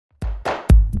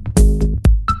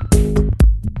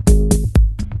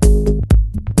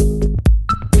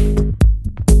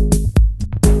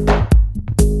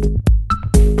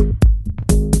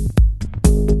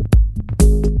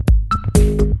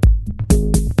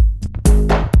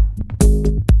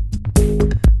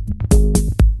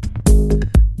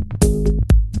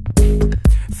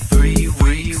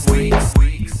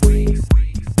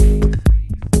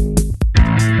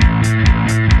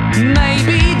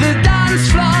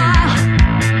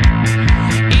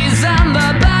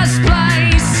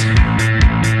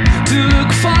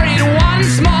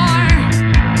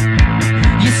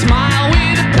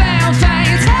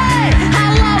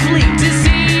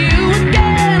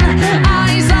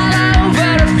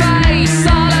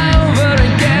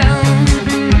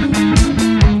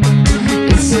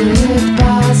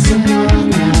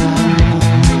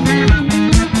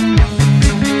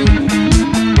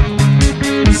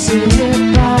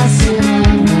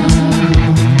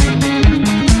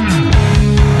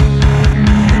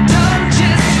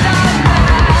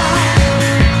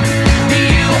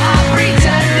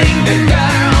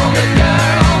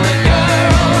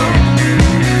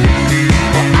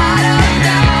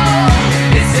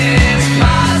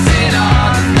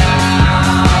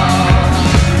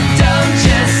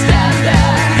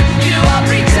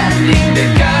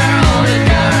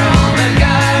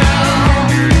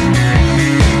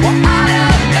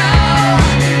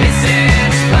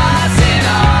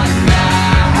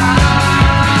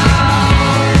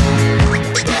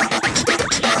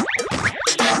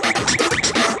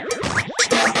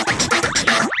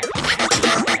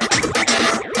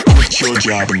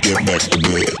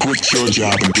bed. Quit your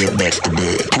job and get back to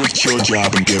bed. Quit your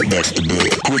job and get back to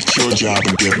bed. Quit your job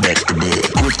and get back to bed.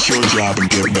 Quit your job and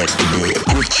get back to bed.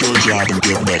 Quit your job and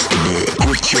get back to bed.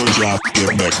 Quit your job,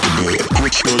 get back to bed.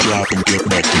 Quit your job and get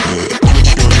back to bed. Quit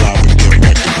your job and get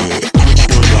back to bed. Quit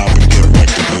your job and get back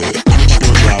to bed. Quit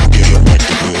your job and get back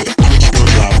to bed. Quit your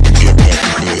job and get back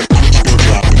to bed. Quit your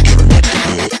job and get back to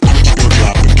bed. Quit your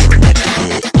job and get back to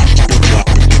bed. Quit your job and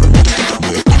get back to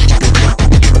bed. Quit your job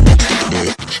and get back to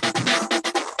bed.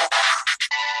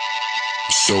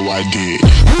 So I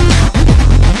did.